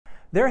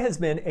There has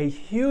been a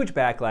huge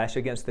backlash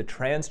against the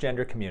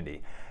transgender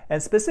community,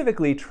 and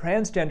specifically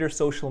transgender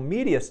social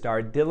media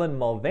star Dylan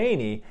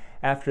Mulvaney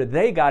after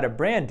they got a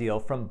brand deal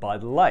from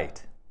Bud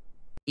Light.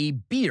 A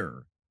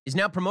beer is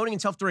now promoting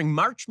itself during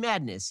March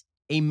Madness,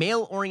 a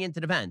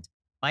male-oriented event,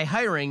 by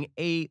hiring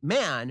a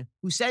man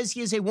who says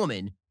he is a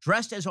woman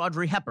dressed as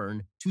Audrey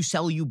Hepburn to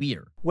sell you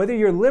beer. Whether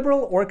you're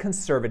liberal or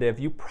conservative,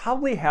 you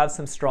probably have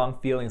some strong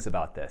feelings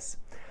about this.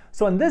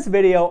 So in this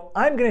video,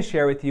 I'm going to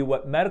share with you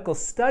what medical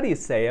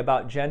studies say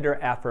about gender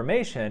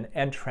affirmation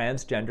and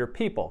transgender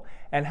people,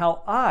 and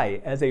how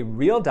I, as a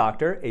real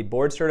doctor, a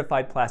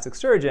board-certified plastic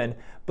surgeon,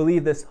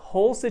 believe this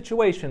whole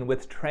situation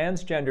with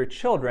transgender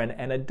children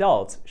and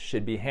adults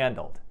should be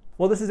handled.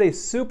 Well, this is a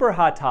super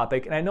hot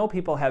topic, and I know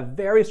people have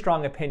very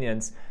strong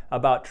opinions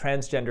about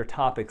transgender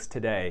topics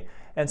today.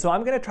 And so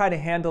I'm going to try to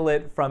handle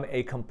it from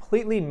a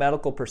completely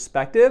medical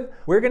perspective.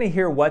 We're going to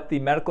hear what the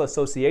medical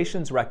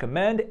associations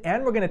recommend,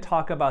 and we're going to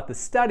talk about the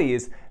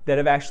studies that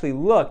have actually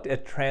looked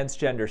at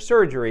transgender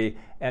surgery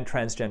and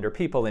transgender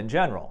people in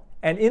general.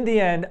 And in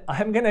the end,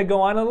 I'm going to go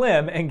on a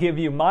limb and give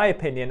you my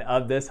opinion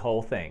of this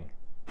whole thing.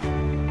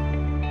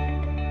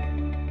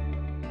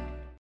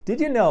 Did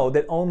you know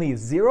that only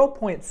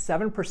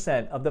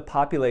 0.7% of the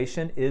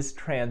population is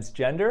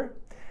transgender?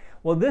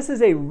 Well, this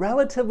is a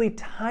relatively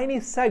tiny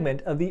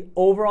segment of the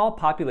overall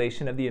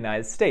population of the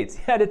United States,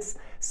 yet it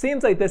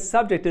seems like this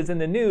subject is in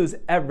the news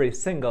every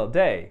single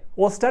day.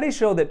 Well, studies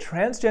show that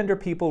transgender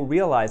people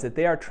realize that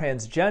they are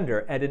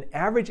transgender at an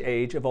average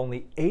age of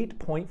only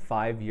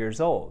 8.5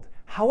 years old.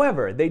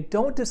 However, they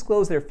don't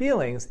disclose their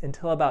feelings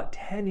until about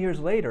 10 years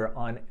later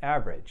on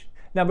average.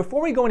 Now,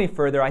 before we go any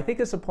further, I think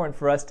it's important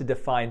for us to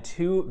define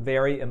two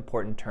very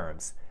important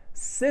terms: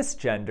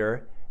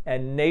 cisgender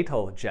and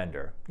natal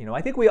gender.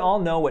 I think we all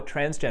know what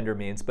transgender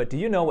means, but do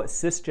you know what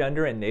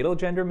cisgender and natal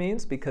gender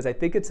means? Because I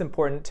think it's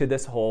important to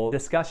this whole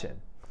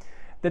discussion.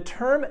 The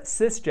term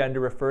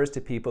cisgender refers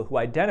to people who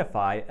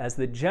identify as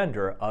the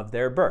gender of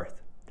their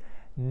birth.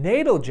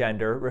 Natal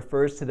gender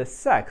refers to the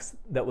sex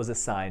that was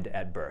assigned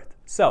at birth.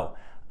 So,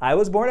 I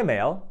was born a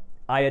male,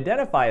 I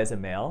identify as a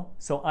male,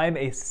 so I'm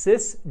a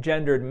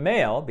cisgendered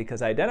male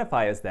because I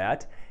identify as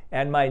that,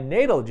 and my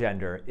natal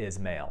gender is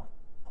male.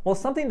 Well,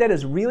 something that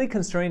is really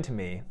concerning to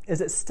me is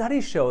that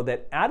studies show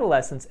that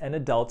adolescents and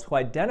adults who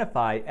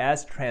identify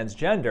as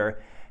transgender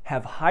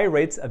have high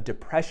rates of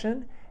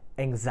depression,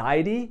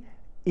 anxiety,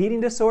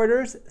 eating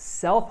disorders,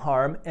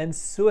 self-harm, and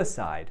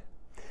suicide.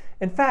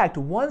 In fact,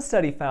 one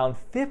study found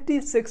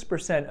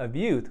 56% of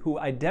youth who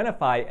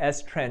identify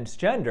as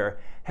transgender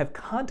have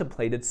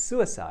contemplated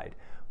suicide,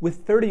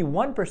 with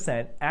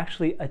 31%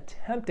 actually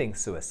attempting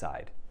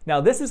suicide. Now,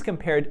 this is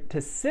compared to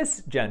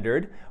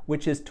cisgendered,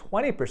 which is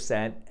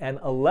 20% and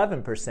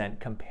 11%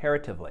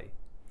 comparatively.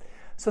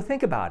 So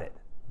think about it.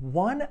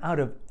 1 out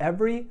of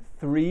every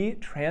 3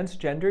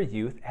 transgender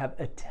youth have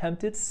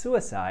attempted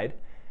suicide,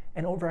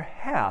 and over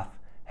half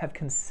have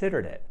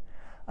considered it.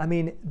 I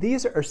mean,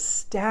 these are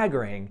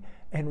staggering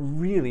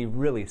and really,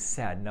 really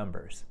sad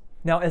numbers.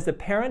 Now, as the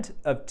parent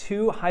of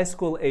 2 high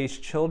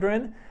school-aged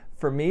children,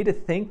 for me to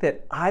think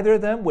that either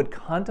of them would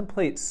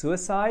contemplate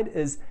suicide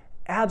is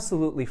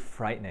absolutely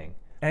frightening.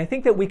 And I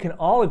think that we can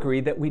all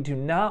agree that we do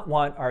not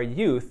want our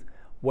youth,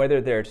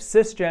 whether they're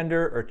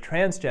cisgender or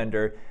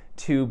transgender,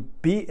 to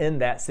be in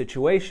that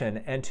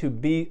situation and to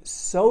be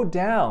so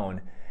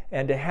down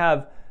and to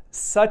have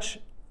such,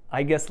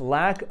 I guess,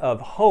 lack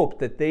of hope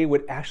that they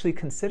would actually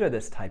consider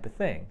this type of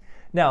thing.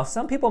 Now,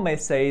 some people may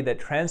say that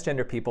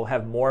transgender people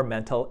have more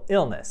mental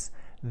illness.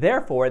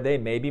 Therefore, they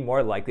may be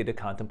more likely to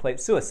contemplate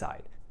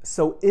suicide.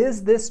 So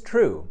is this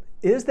true?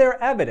 Is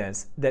there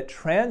evidence that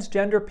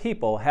transgender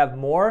people have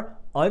more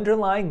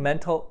underlying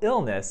mental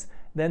illness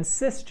than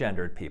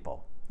cisgendered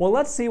people? Well,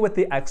 let's see what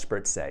the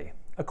experts say.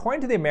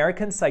 According to the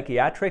American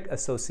Psychiatric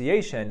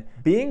Association,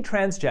 being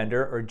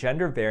transgender or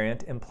gender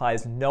variant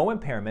implies no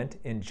impairment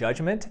in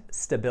judgment,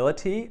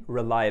 stability,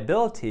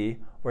 reliability,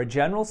 or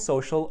general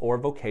social or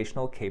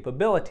vocational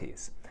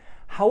capabilities.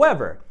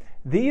 However,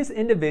 these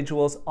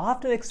individuals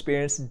often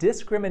experience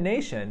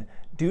discrimination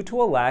due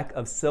to a lack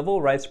of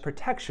civil rights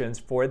protections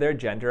for their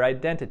gender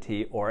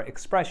identity or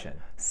expression.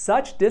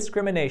 Such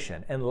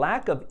discrimination and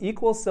lack of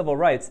equal civil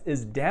rights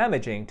is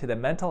damaging to the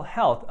mental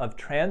health of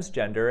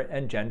transgender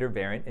and gender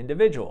variant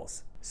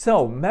individuals.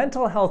 So,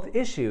 mental health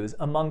issues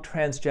among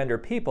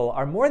transgender people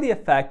are more the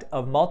effect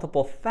of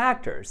multiple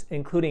factors,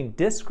 including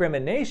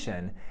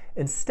discrimination,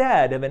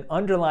 instead of an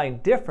underlying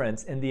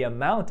difference in the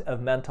amount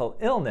of mental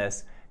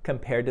illness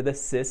compared to the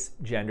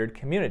cisgendered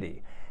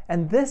community.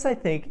 And this, I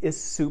think,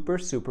 is super,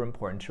 super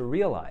important to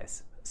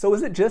realize. So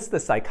is it just the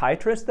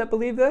psychiatrists that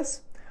believe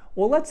this?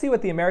 Well, let's see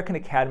what the American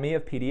Academy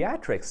of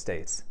Pediatrics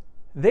states.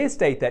 They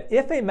state that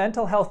if a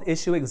mental health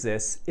issue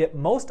exists, it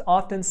most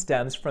often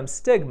stems from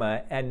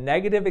stigma and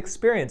negative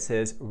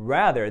experiences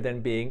rather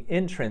than being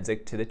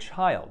intrinsic to the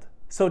child.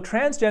 So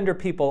transgender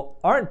people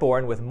aren't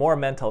born with more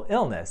mental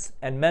illness,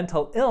 and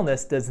mental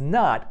illness does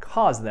not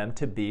cause them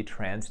to be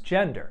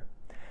transgender.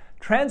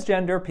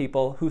 Transgender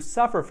people who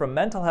suffer from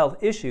mental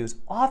health issues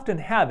often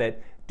have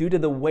it due to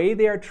the way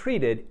they are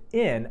treated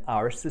in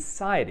our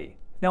society.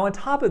 Now, on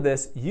top of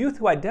this, youth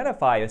who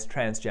identify as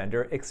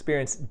transgender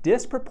experience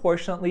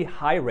disproportionately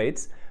high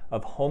rates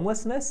of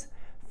homelessness,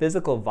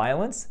 physical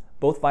violence,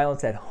 both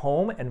violence at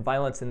home and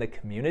violence in the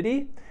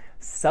community,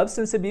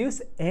 substance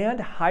abuse, and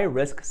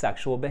high-risk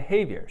sexual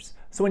behaviors.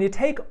 So when you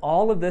take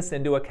all of this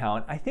into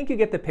account, I think you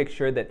get the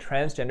picture that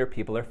transgender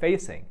people are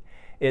facing.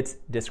 It's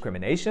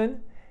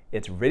discrimination,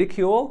 it's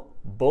ridicule,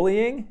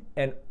 bullying,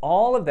 and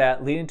all of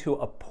that leading to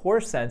a poor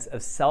sense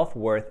of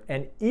self-worth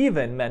and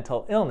even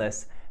mental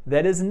illness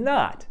that is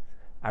not,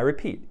 I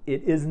repeat,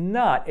 it is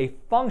not a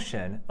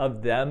function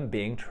of them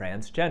being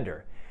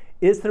transgender.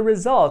 It's the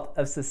result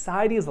of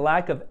society's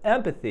lack of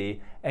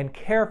empathy and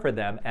care for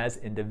them as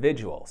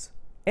individuals.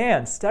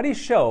 And studies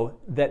show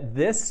that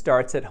this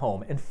starts at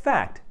home. In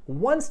fact,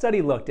 one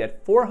study looked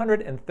at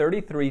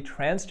 433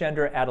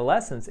 transgender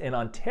adolescents in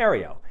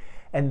Ontario,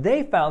 and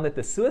they found that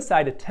the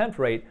suicide attempt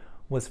rate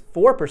was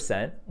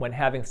 4% when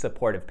having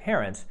supportive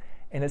parents,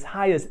 and as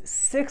high as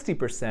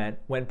 60%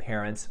 when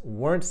parents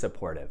weren't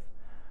supportive.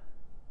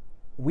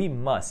 We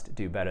must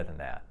do better than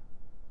that.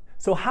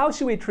 So how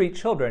should we treat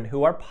children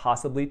who are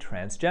possibly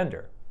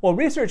transgender? Well,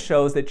 research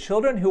shows that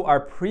children who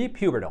are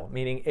prepubertal,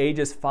 meaning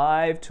ages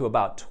 5 to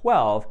about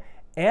 12,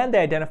 and they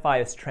identify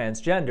as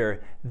transgender,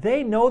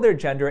 they know their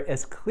gender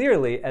as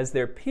clearly as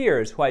their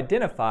peers who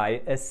identify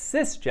as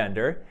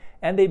cisgender,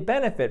 and they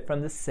benefit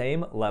from the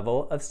same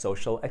level of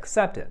social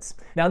acceptance.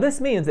 Now,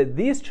 this means that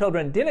these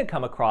children didn't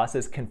come across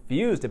as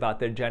confused about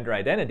their gender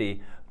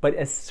identity, but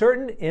as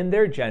certain in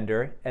their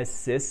gender as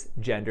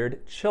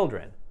cisgendered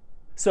children.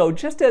 So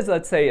just as,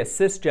 let's say, a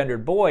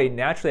cisgendered boy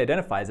naturally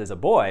identifies as a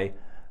boy,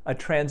 a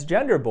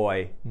transgender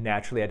boy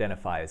naturally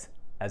identifies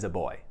as a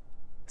boy.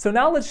 So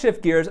now let's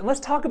shift gears and let's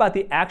talk about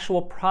the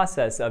actual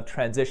process of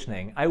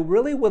transitioning. I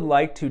really would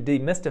like to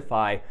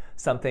demystify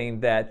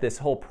something that this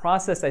whole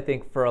process, I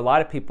think, for a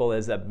lot of people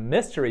is a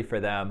mystery for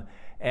them,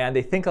 and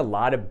they think a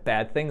lot of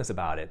bad things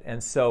about it.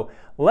 And so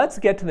let's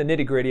get to the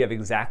nitty-gritty of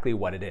exactly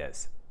what it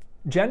is.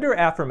 Gender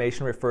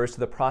affirmation refers to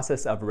the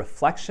process of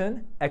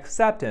reflection,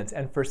 acceptance,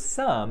 and for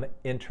some,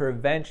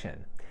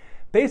 intervention.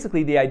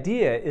 Basically, the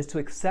idea is to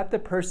accept the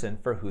person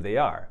for who they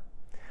are.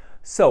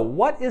 So,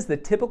 what is the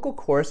typical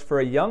course for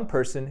a young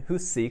person who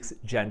seeks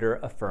gender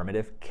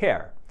affirmative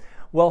care?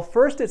 Well,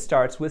 first it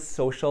starts with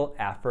social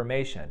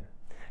affirmation.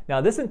 Now,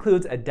 this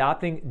includes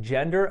adopting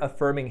gender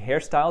affirming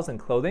hairstyles and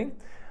clothing.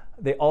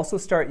 They also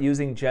start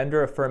using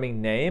gender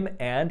affirming name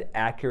and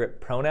accurate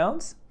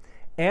pronouns.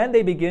 And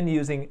they begin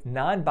using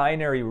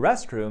non-binary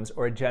restrooms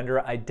or gender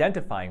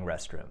identifying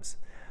restrooms.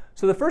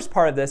 So the first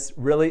part of this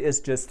really is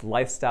just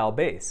lifestyle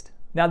based.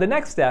 Now the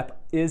next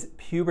step is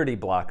puberty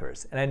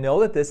blockers, and I know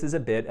that this is a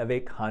bit of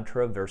a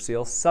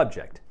controversial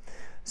subject.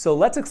 So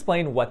let's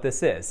explain what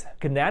this is.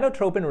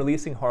 Gonadotropin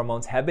releasing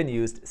hormones have been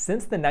used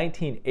since the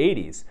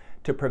 1980s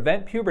to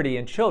prevent puberty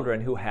in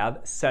children who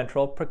have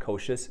central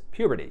precocious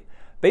puberty.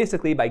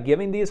 Basically, by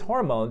giving these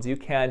hormones, you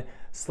can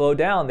slow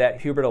down that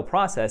pubertal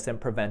process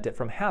and prevent it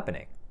from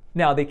happening.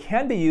 Now, they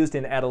can be used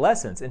in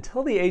adolescence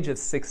until the age of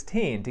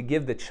 16 to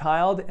give the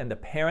child and the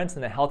parents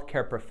and the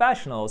healthcare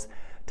professionals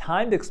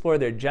time to explore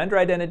their gender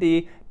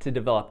identity, to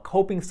develop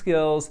coping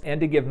skills, and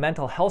to give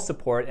mental health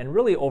support and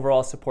really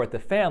overall support the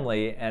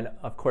family and,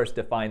 of course,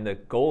 define the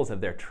goals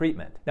of their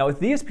treatment. Now, if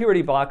these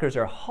puberty blockers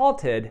are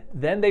halted,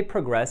 then they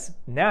progress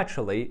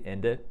naturally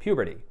into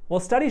puberty. Well,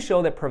 studies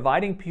show that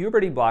providing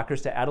puberty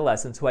blockers to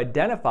adolescents who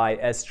identify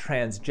as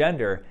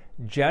transgender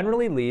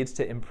generally leads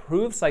to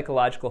improved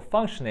psychological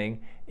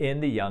functioning in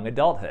the young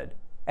adulthood.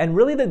 And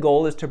really the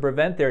goal is to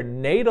prevent their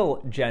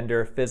natal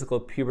gender physical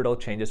pubertal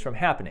changes from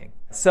happening.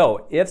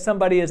 So if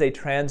somebody is a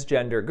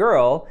transgender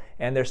girl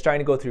and they're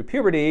starting to go through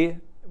puberty,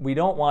 we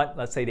don't want,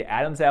 let's say, the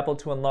Adam's apple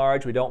to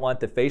enlarge. We don't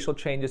want the facial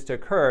changes to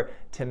occur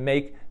to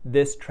make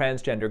this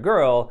transgender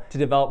girl to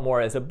develop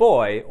more as a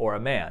boy or a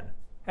man.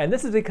 And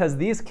this is because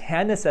these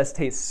can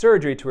necessitate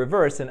surgery to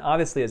reverse, and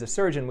obviously as a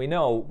surgeon we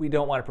know we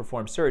don't want to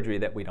perform surgery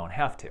that we don't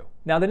have to.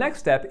 Now the next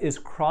step is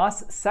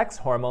cross-sex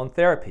hormone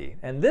therapy,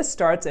 and this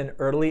starts in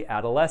early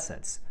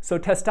adolescence. So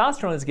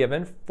testosterone is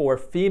given for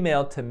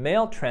female to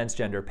male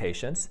transgender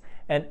patients,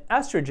 and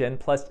estrogen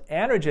plus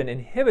androgen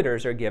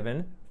inhibitors are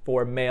given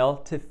for male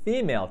to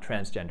female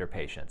transgender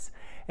patients.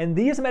 And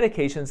these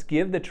medications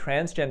give the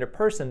transgender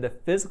person the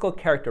physical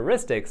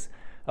characteristics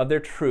of their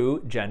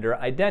true gender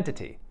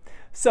identity.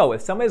 So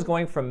if somebody's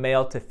going from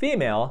male to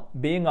female,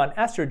 being on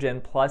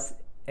estrogen plus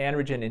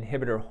androgen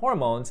inhibitor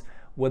hormones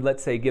would,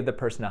 let's say, give the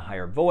person a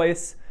higher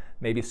voice,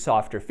 maybe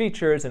softer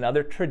features, and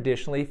other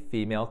traditionally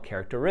female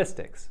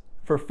characteristics.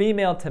 For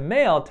female to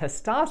male,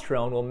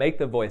 testosterone will make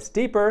the voice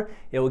deeper,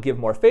 it will give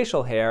more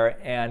facial hair,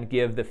 and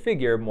give the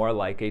figure more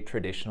like a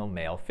traditional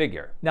male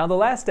figure. Now the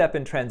last step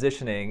in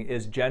transitioning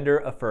is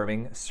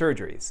gender-affirming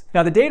surgeries.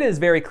 Now the data is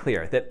very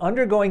clear that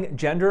undergoing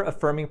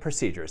gender-affirming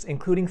procedures,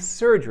 including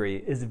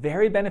surgery, is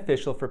very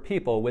beneficial for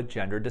people with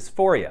gender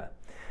dysphoria.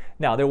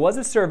 Now, there was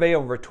a survey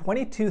of over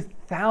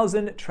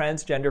 22,000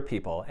 transgender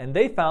people, and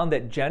they found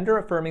that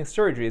gender-affirming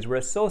surgeries were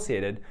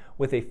associated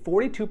with a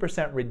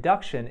 42%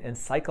 reduction in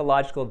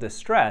psychological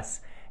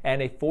distress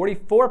and a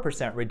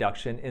 44%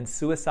 reduction in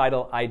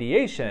suicidal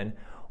ideation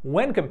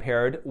when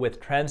compared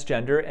with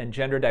transgender and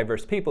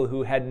gender-diverse people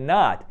who had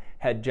not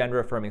had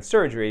gender-affirming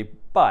surgery,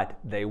 but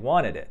they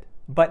wanted it.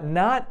 But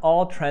not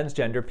all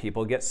transgender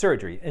people get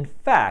surgery. In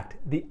fact,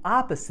 the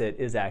opposite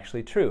is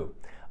actually true.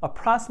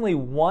 Approximately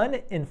 1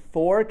 in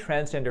 4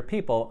 transgender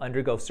people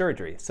undergo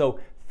surgery, so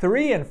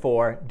 3 in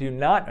 4 do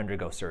not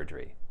undergo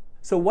surgery.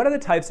 So what are the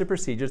types of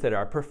procedures that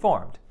are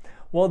performed?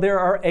 Well, there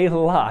are a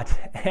lot,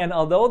 and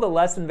although the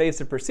less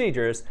invasive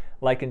procedures,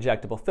 like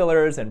injectable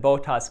fillers and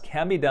Botox,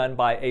 can be done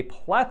by a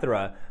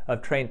plethora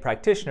of trained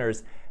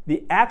practitioners,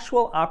 the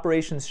actual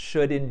operations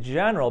should in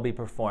general be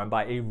performed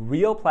by a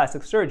real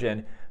plastic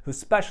surgeon who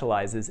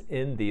specializes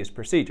in these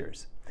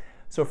procedures.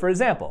 So for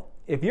example,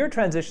 if you're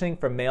transitioning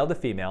from male to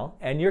female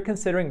and you're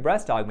considering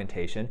breast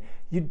augmentation,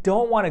 you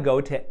don't want to go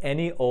to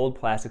any old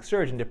plastic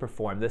surgeon to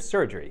perform this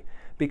surgery,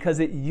 because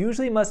it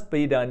usually must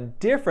be done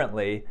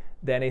differently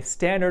than a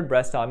standard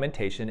breast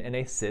augmentation in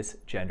a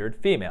cisgendered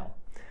female.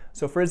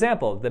 So for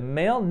example, the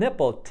male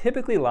nipple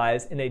typically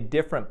lies in a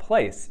different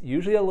place,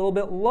 usually a little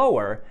bit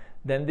lower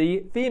than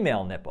the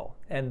female nipple,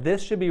 and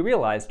this should be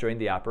realized during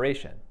the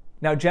operation.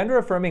 Now,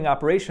 gender-affirming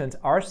operations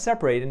are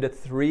separated into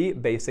 3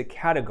 basic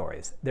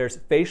categories. There's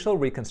facial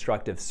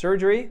reconstructive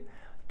surgery,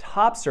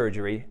 top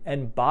surgery,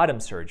 and bottom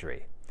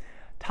surgery.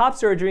 Top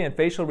surgery and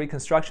facial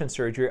reconstruction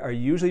surgery are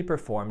usually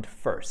performed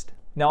first.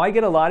 Now, I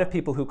get a lot of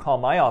people who call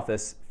my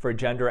office for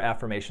gender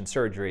affirmation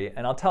surgery,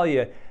 and I'll tell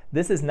you,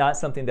 this is not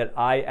something that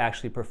I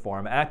actually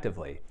perform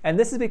actively. And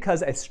this is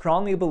because I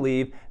strongly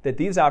believe that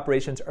these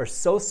operations are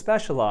so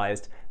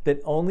specialized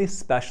that only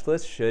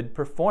specialists should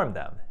perform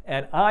them.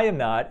 And I am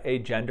not a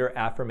gender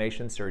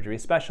affirmation surgery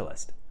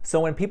specialist. So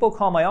when people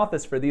call my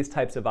office for these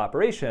types of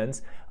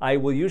operations, I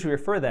will usually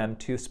refer them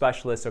to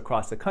specialists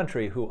across the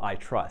country who I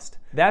trust.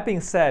 That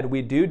being said,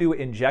 we do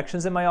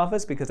injections in my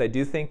office because I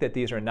do think that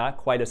these are not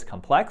quite as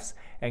complex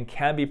and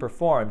can be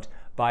performed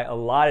by a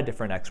lot of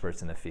different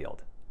experts in the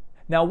field.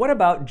 Now, what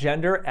about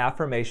gender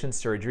affirmation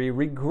surgery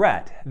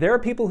regret? There are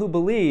people who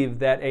believe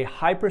that a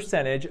high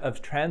percentage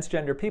of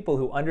transgender people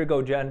who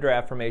undergo gender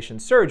affirmation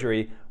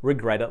surgery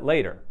regret it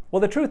later. Well,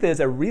 the truth is,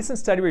 a recent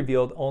study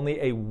revealed only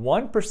a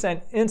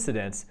 1%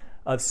 incidence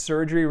of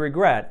surgery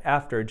regret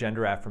after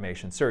gender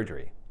affirmation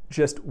surgery.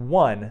 Just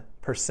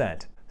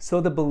 1%.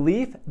 So the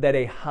belief that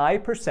a high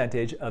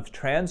percentage of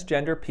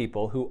transgender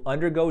people who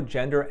undergo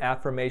gender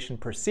affirmation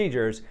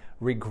procedures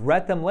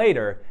regret them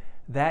later,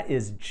 that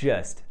is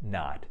just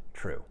not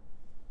true.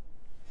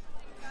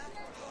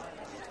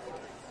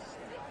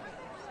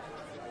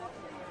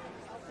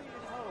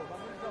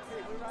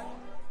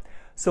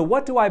 So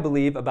what do I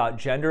believe about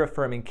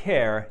gender-affirming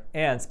care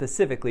and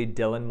specifically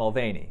Dylan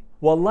Mulvaney?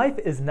 Well, life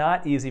is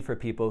not easy for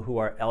people who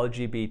are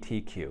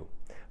LGBTQ.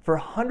 For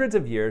hundreds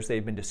of years,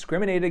 they've been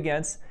discriminated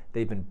against,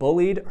 they've been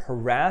bullied,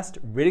 harassed,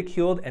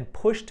 ridiculed, and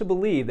pushed to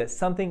believe that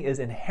something is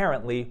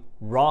inherently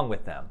wrong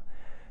with them.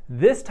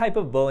 This type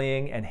of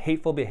bullying and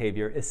hateful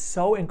behavior is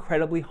so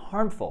incredibly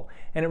harmful,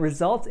 and it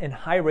results in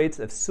high rates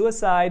of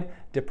suicide,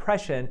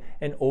 depression,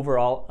 and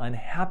overall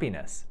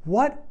unhappiness.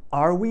 What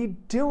are we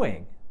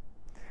doing?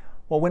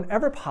 Well,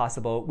 whenever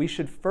possible, we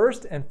should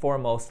first and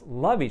foremost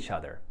love each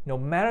other, no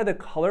matter the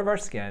color of our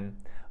skin,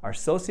 our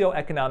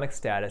socioeconomic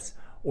status,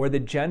 or the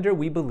gender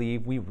we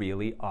believe we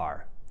really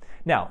are.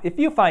 Now, if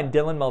you find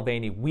Dylan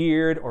Mulvaney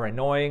weird or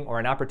annoying or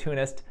an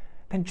opportunist,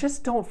 then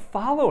just don't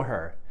follow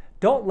her.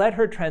 Don't let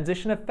her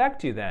transition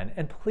affect you then,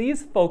 and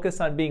please focus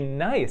on being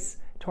nice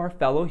to our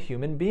fellow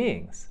human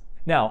beings.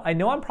 Now, I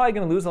know I'm probably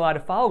going to lose a lot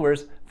of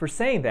followers for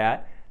saying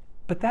that,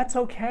 but that's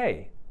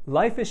okay.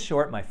 Life is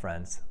short, my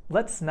friends.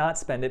 Let's not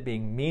spend it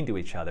being mean to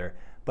each other,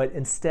 but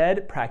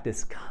instead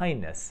practice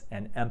kindness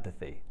and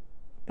empathy.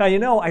 Now, you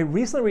know, I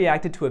recently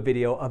reacted to a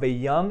video of a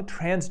young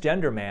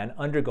transgender man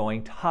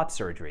undergoing top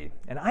surgery,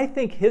 and I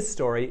think his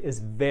story is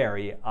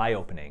very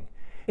eye-opening.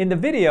 In the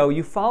video,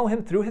 you follow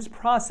him through his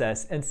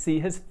process and see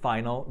his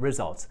final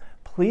results.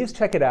 Please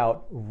check it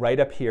out right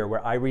up here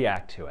where I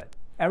react to it.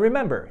 And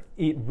remember,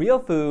 eat real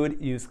food,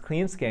 use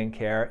clean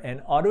skincare,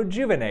 and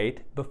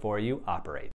auto-rejuvenate before you operate.